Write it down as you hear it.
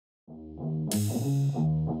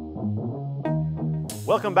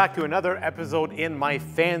Welcome back to another episode in my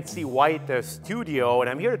fancy white studio, and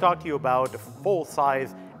I'm here to talk to you about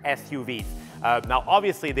full-size SUVs. Now,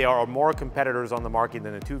 obviously, there are more competitors on the market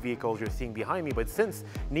than the two vehicles you're seeing behind me, but since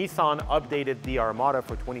Nissan updated the Armada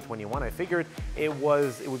for 2021, I figured it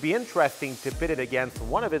would be interesting to pit it against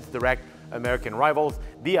one of its direct American rivals,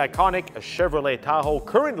 the iconic Chevrolet Tahoe,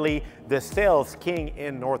 currently the sales king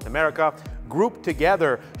in North America. Grouped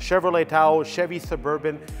together, Chevrolet Tahoe, Chevy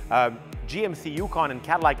Suburban, GMC Yukon, and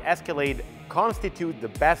Cadillac Escalade constitute the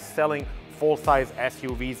best-selling full-size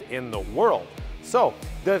SUVs in the world. So,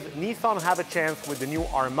 does Nissan have a chance with the new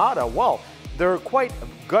Armada? Well, they're quite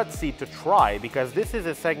gutsy to try because this is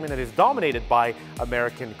a segment that is dominated by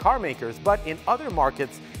American car makers, but in other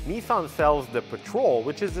markets, Nissan sells the Patrol,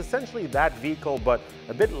 which is essentially that vehicle but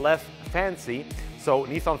a bit less fancy. So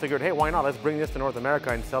Nissan figured, hey, why not? Let's bring this to North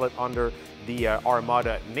America and sell it under the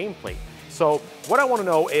Armada nameplate. So what I want to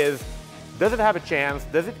know is, does it have a chance?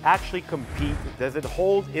 Does it actually compete? Does it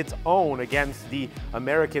hold its own against the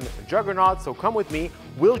American juggernaut? So come with me,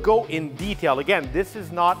 we'll go in detail. Again, this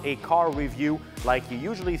is not a car review like you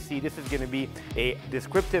usually see. This is going to be a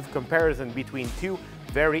descriptive comparison between two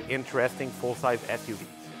very interesting full-size SUVs.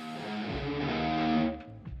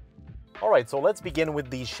 All right, so let's begin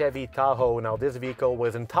with the Chevy Tahoe. Now, this vehicle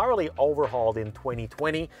was entirely overhauled in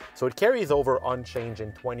 2020, so it carries over unchanged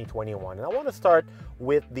in 2021. And I want to start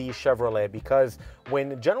with the Chevrolet because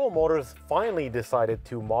when General Motors finally decided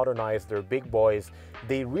to modernize their big boys,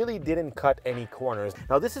 they really didn't cut any corners.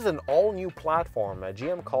 Now, this is an all-new platform.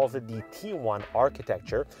 GM calls it the T1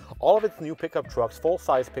 architecture. All of its new pickup trucks,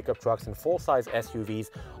 full-size pickup trucks, and full-size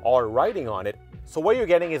SUVs are riding on it. So what you're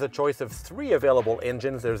getting is a choice of three available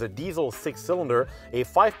engines. There's a diesel 6-cylinder, a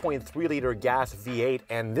 5.3-liter gas V8,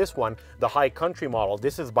 and this one, the High Country model.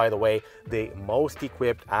 This is, by the way, the most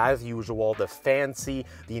equipped, as usual, the fancy,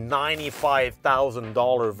 the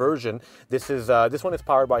 $95,000 version. This one is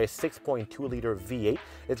powered by a 6.2-liter V8.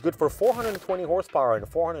 It's good for 420 horsepower and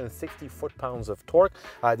 460 foot-pounds of torque.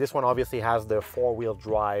 This one obviously has the four-wheel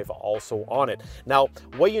drive also on it. Now,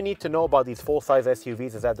 what you need to know about these full-size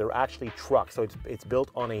SUVs is that they're actually trucks. So it's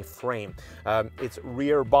built on a frame. It's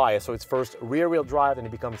rear bias, so it's first rear-wheel drive, and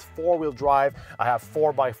it becomes four-wheel drive. I have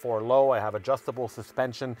 4x4 low. I have adjustable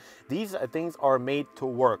suspension. These things are made to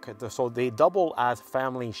work, so they double as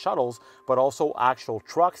family shuttles, but also actual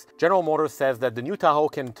trucks. General Motors says that the new Tahoe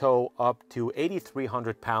can tow up to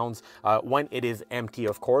 8,300 pounds when it is empty.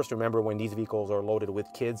 Of course, remember, when these vehicles are loaded with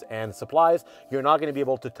kids and supplies, you're not going to be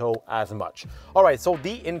able to tow as much. All right, so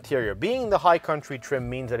the interior, being the High Country trim,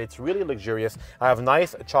 means that it's really luxurious. I have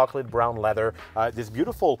nice chocolate brown leather, this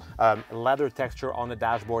beautiful leather texture on the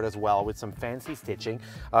dashboard as well with some fancy stitching.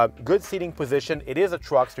 Good seating position. It is a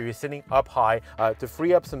truck, so you're sitting up high. To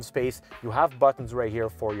free up some space, you have buttons right here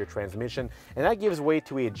for your transmission, and that gives way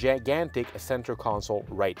to a gigantic center console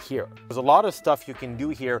right here. There's a lot of stuff you can do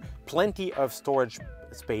here, plenty of storage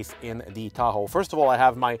space in the Tahoe. First of all, I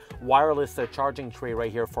have my wireless charging tray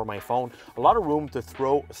right here for my phone. A lot of room to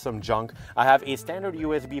throw some junk. I have a standard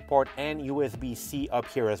USB port and USB-C up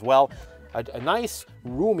here as well. A nice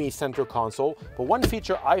roomy center console, but one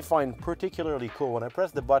feature I find particularly cool, when I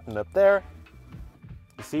press the button up there,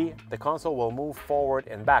 you see, the console will move forward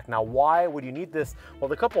and back. Now, why would you need this? Well,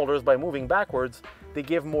 the cup holders, by moving backwards, they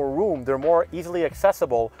give more room. They're more easily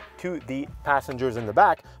accessible to the passengers in the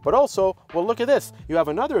back. But also, well, look at this. You have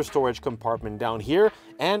another storage compartment down here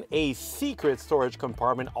and a secret storage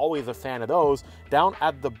compartment, always a fan of those, down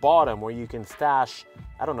at the bottom where you can stash,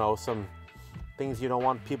 I don't know, some things you don't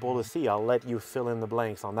want people to see. I'll let you fill in the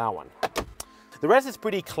blanks on that one. The rest is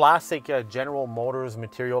pretty classic General Motors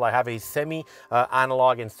material. I have a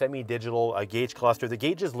semi-analog and semi-digital gauge cluster. The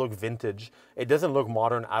gauges look vintage. It doesn't look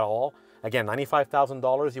modern at all. Again,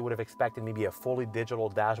 $95,000, you would have expected maybe a fully digital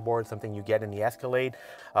dashboard, something you get in the Escalade.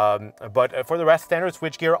 But for the rest, standard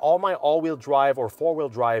switchgear. All my all-wheel drive or four-wheel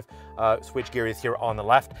drive switchgear is here on the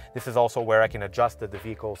left. This is also where I can adjust the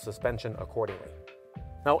vehicle's suspension accordingly.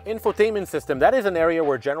 Now, infotainment system, that is an area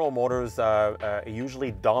where General Motors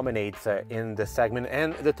usually dominates in the segment,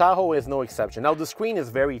 and the Tahoe is no exception. Now, the screen is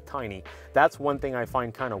very tiny. That's one thing I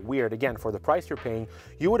find kind of weird. Again, for the price you're paying,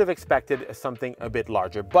 you would have expected something a bit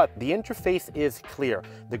larger, but the interface is clear.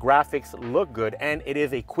 The graphics look good, and it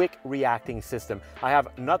is a quick reacting system. I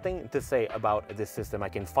have nothing to say about this system. I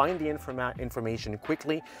can find the information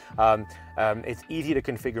quickly. It's easy to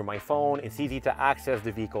configure my phone. It's easy to access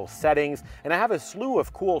the vehicle settings, and I have a slew of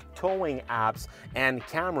cool towing apps and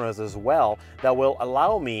cameras as well that will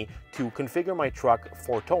allow me to configure my truck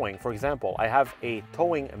for towing. For example, I have a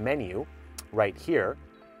towing menu right here,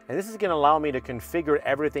 And this is going to allow me to configure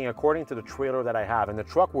everything according to the trailer that I have. And the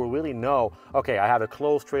truck will really know, okay, I have a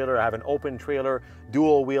closed trailer, I have an open trailer,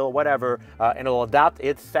 dual wheel, whatever, and it'll adapt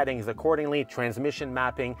its settings accordingly, transmission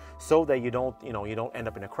mapping, so that you don't end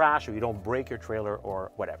up in a crash or you don't break your trailer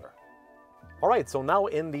or whatever. All right, so now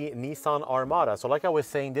in the Nissan Armada. So like I was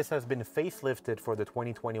saying, this has been facelifted for the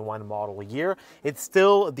 2021 model year. It's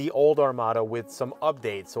still the old Armada with some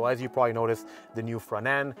updates. So as you probably noticed, the new front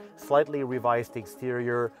end, slightly revised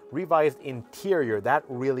exterior, revised interior. That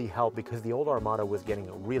really helped because the old Armada was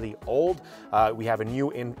getting really old. We have a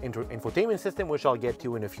new infotainment system, which I'll get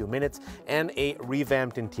to in a few minutes, and a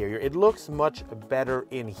revamped interior. It looks much better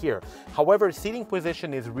in here. However, seating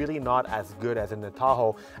position is really not as good as in the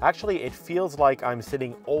Tahoe. Actually, it feels like I'm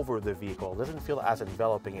sitting over the vehicle. It doesn't feel as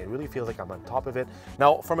enveloping. It really feels like I'm on top of it.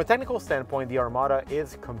 Now, from a technical standpoint, the Armada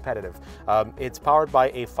is competitive. It's powered by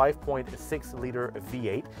a 5.6-liter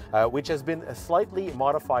V8, which has been slightly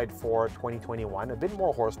modified for 2021, a bit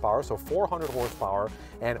more horsepower, so 400 horsepower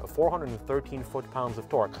and 413 foot-pounds of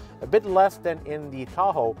torque. A bit less than in the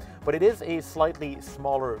Tahoe, but it is a slightly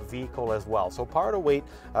smaller vehicle as well. So power to weight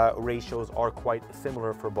ratios are quite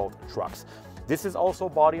similar for both trucks. This is also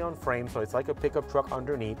body on frame, so it's like a pickup truck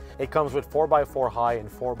underneath. It comes with 4x4 high and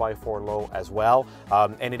 4x4 low as well,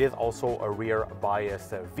 and it is also a rear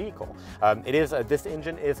bias vehicle. This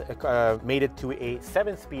engine is mated to a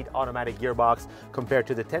 7-speed automatic gearbox compared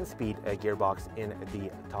to the 10-speed gearbox in the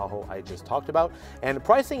Tahoe I just talked about. And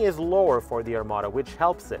pricing is lower for the Armada, which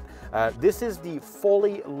helps it. This is the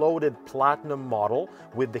fully loaded Platinum model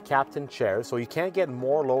with the captain chair, so you can't get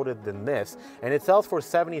more loaded than this, and it sells for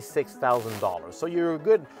 $76,000. So you're a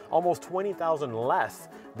good almost $20,000 less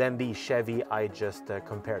than the Chevy I just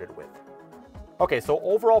compared it with. Okay, so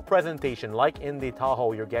overall presentation, like in the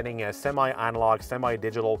Tahoe, you're getting a semi-analog,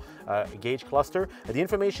 semi-digital gauge cluster. The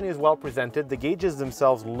information is well presented. The gauges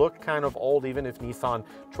themselves look kind of old, even if Nissan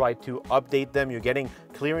tried to update them. You're getting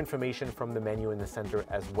clear information from the menu in the center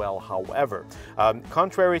as well, however.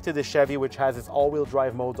 Contrary to the Chevy, which has its all-wheel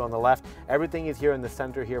drive modes on the left, everything is here in the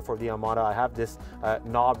center here for the Armada. I have this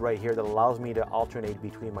knob right here that allows me to alternate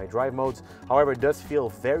between my drive modes. However, it does feel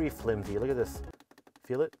very flimsy. Look at this.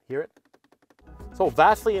 Feel it? Hear it? So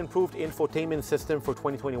vastly improved infotainment system for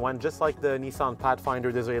 2021, just like the Nissan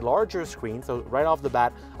Pathfinder. There's a larger screen, so right off the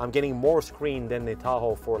bat, I'm getting more screen than the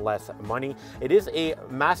Tahoe for less money. It is a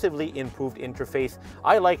massively improved interface.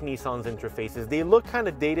 I like Nissan's interfaces. They look kind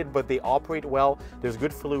of dated, but they operate well. There's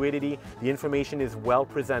good fluidity. The information is well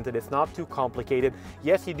presented. It's not too complicated.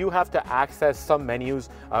 Yes, you do have to access some menus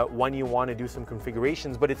when you want to do some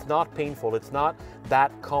configurations, but it's not painful. It's not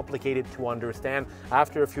that complicated to understand.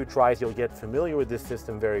 After a few tries, you'll get familiar with this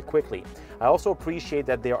system very quickly. I also appreciate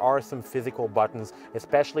that there are some physical buttons,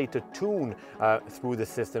 especially to tune through the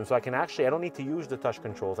system. So I don't need to use the touch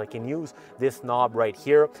controls. I can use this knob right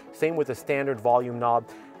here. Same with the standard volume knob.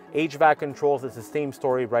 HVAC controls, it's the same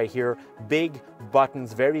story right here. Big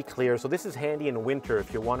buttons, very clear. So this is handy in winter.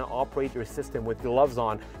 If you want to operate your system with gloves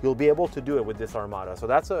on, you'll be able to do it with this Armada. So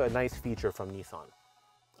that's a nice feature from Nissan.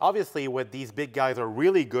 Obviously, what these big guys are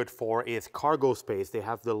really good for is cargo space. They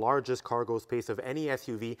have the largest cargo space of any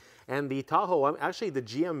SUV, and the Tahoe, actually the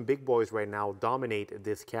GM big boys right now dominate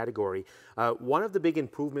this category. One of the big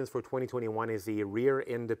improvements for 2021 is the rear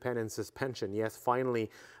independent suspension. Yes, finally,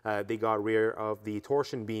 they got rid of the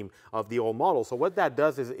torsion beam of the old model. So what that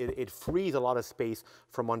does is it frees a lot of space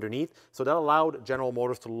from underneath. So that allowed General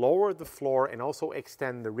Motors to lower the floor and also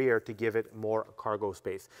extend the rear to give it more cargo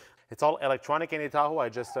space. It's all electronic in the Tahoe. I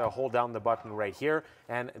just hold down the button right here,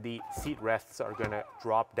 and the seat rests are going to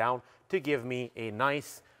drop down to give me a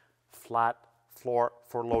nice flat floor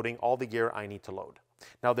for loading all the gear I need to load.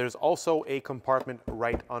 Now there's also a compartment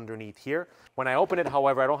right underneath here. When I open it,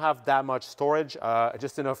 however, I don't have that much storage,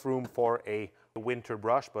 just enough room for a winter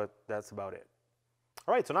brush, but that's about it.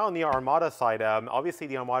 All right, so now on the Armada side, obviously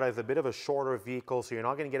the Armada is a bit of a shorter vehicle, so you're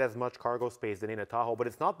not going to get as much cargo space than in a Tahoe, but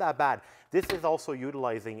it's not that bad. This is also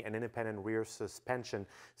utilizing an independent rear suspension,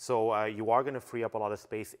 so you are going to free up a lot of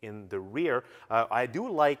space in the rear. What I do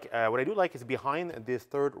like is behind this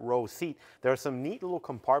third row seat, there are some neat little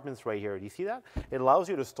compartments right here. Do you see that? It allows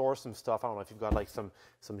you to store some stuff. I don't know if you've got like some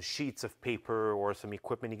sheets of paper or some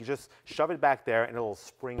equipment. You can just shove it back there and it'll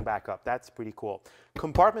spring back up. That's pretty cool.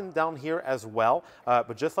 Compartment down here as well.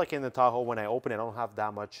 But just like in the Tahoe, when I open it, I don't have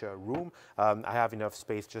that much room. I have enough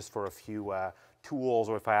space just for a few tools,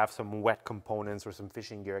 or if I have some wet components or some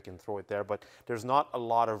fishing gear, I can throw it there. But there's not a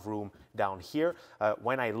lot of room down here.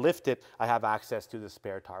 When I lift it, I have access to the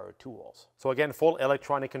spare tire tools. So again, full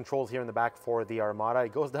electronic controls here in the back for the Armada.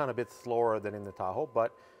 It goes down a bit slower than in the Tahoe,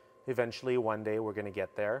 but eventually one day we're going to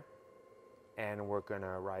get there. and we're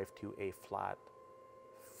gonna arrive to a flat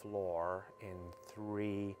floor in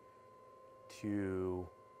 3, 2,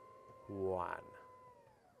 1.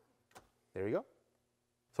 There you go.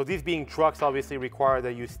 So these being trucks obviously require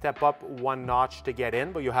that you step up one notch to get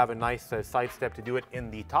in, but you have a nice side step to do it in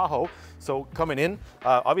the Tahoe. So coming in,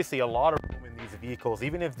 obviously a lot of room in these vehicles.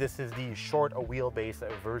 Even if this is the short wheelbase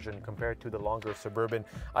version compared to the longer Suburban,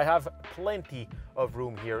 I have plenty of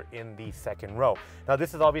room here in the second row. Now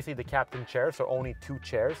this is obviously the captain chair, so only 2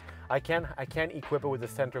 chairs. I can equip it with a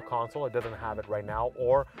center console. It doesn't have it right now,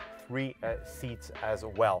 or 3 seats as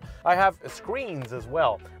well. I have screens as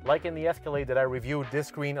well. Like in the Escalade that I reviewed, this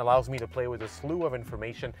screen allows me to play with a slew of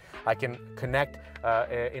information. I can connect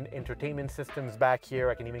in entertainment systems back here.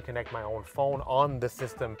 I can even connect my own phone on the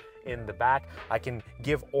system in the back. I can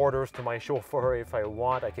give orders to my chauffeur if I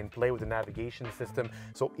want. I can play with the navigation system.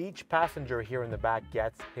 So each passenger here in the back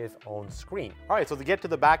gets his own screen. All right, so to get to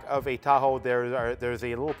the back of a Tahoe, there's a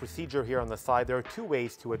little procedure here on the side. There are 2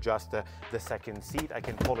 ways to adjust the second seat. I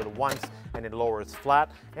can pull it once and it lowers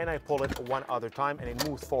flat, and I pull it one other time and it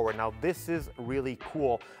moves forward. Now this is really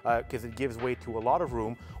cool because it gives way to a lot of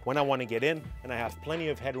room when I want to get in, and I have plenty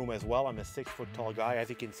of headroom as well. I'm a 6-foot tall guy. As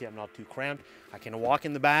you can see, I'm not too cramped. I can walk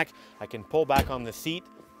in the back. I can pull back on the seat,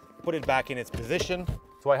 put it back in its position.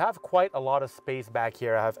 So I have quite a lot of space back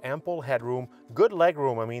here. I have ample headroom, good leg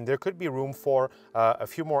room. I mean, there could be room for a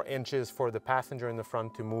few more inches for the passenger in the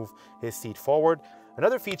front to move his seat forward.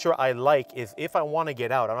 Another feature I like is if I want to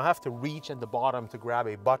get out, I don't have to reach at the bottom to grab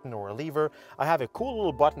a button or a lever. I have a cool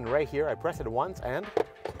little button right here. I press it once and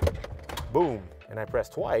boom, and I press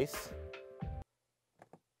twice.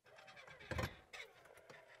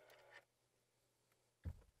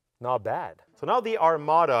 Not bad. So now the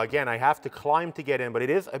Armada, again, I have to climb to get in, but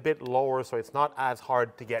it is a bit lower, so it's not as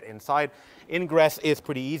hard to get inside. Ingress is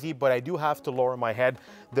pretty easy, but I do have to lower my head.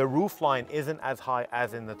 The roof line isn't as high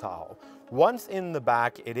as in the Tahoe. Once in the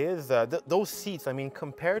back, it is, those seats, I mean,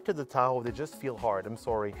 compared to the Tahoe, they just feel hard. I'm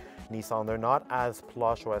sorry, Nissan, they're not as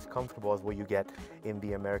plush or as comfortable as what you get in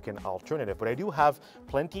the American alternative. But I do have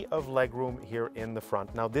plenty of leg room here in the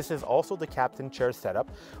front. Now, this is also the captain chair setup,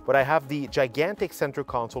 but I have the gigantic center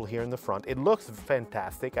console here in the front. It looks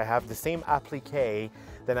fantastic. I have the same applique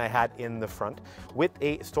than I had in the front with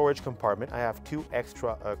a storage compartment. I have 2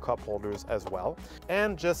 extra cup holders as well.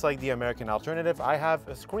 And just like the American alternative, I have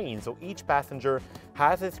a screen. So each passenger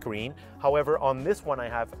has a screen. However, on this one, I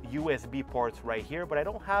have USB ports right here, but I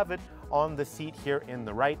don't have it on the seat here in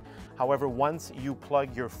the right. However, once you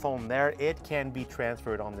plug your phone there, it can be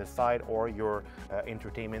transferred on this side or your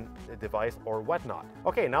entertainment device or whatnot.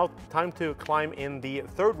 Okay, now time to climb in the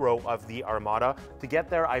 3rd row of the Armada. To get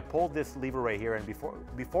there, I pulled this lever right here, and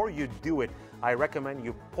before you do it, I recommend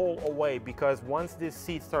you pull away, because once this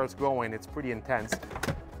seat starts going, it's pretty intense.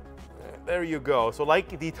 There you go. So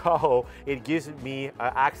like the Tahoe, it gives me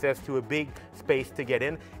access to a big space to get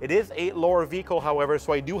in. It is a lower vehicle, however,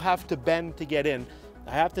 so I do have to bend to get in.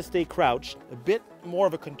 I have to stay crouched, a bit more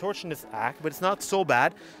of a contortionist act, but it's not so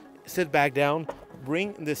bad. Sit back down,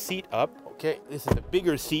 bring the seat up. Okay, this is a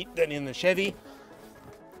bigger seat than in the Chevy.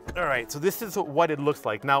 All right, so this is what it looks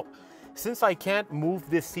like. Now, since I can't move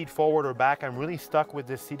this seat forward or back, I'm really stuck with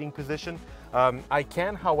this seating position. I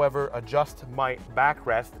can, however, adjust my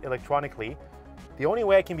backrest electronically. The only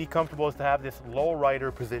way I can be comfortable is to have this low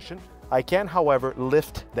rider position. I can, however,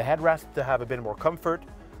 lift the headrest to have a bit more comfort.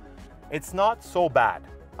 It's not so bad.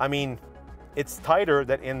 I mean, it's tighter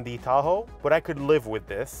than in the Tahoe, but I could live with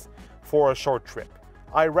this for a short trip.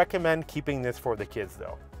 I recommend keeping this for the kids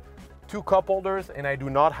though. 2 cup holders, and I do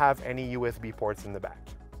not have any USB ports in the back.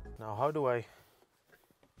 Now, how do I...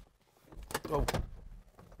 Oh.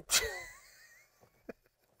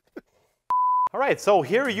 All right, so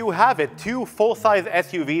here you have it. 2 full-size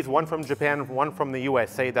SUVs, one from Japan, one from the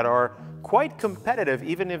USA, that are quite competitive,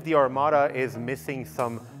 even if the Armada is missing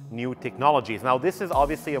some new technologies. Now, this is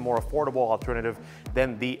obviously a more affordable alternative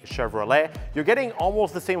than the Chevrolet. You're getting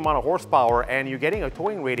almost the same amount of horsepower, and you're getting a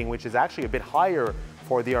towing rating which is actually a bit higher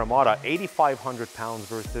for the Armada, 8,500 pounds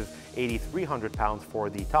versus 8,300 pounds for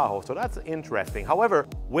the Tahoe. So that's interesting. However,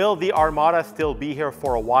 will the Armada still be here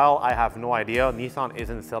for a while? I have no idea. Nissan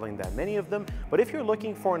isn't selling that many of them. But if you're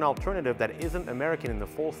looking for an alternative that isn't American in the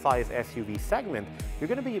full-size SUV segment, you're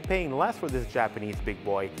going to be paying less for this Japanese big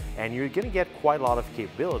boy, and you're going to get quite a lot of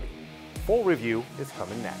capability. Full review is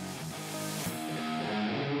coming next.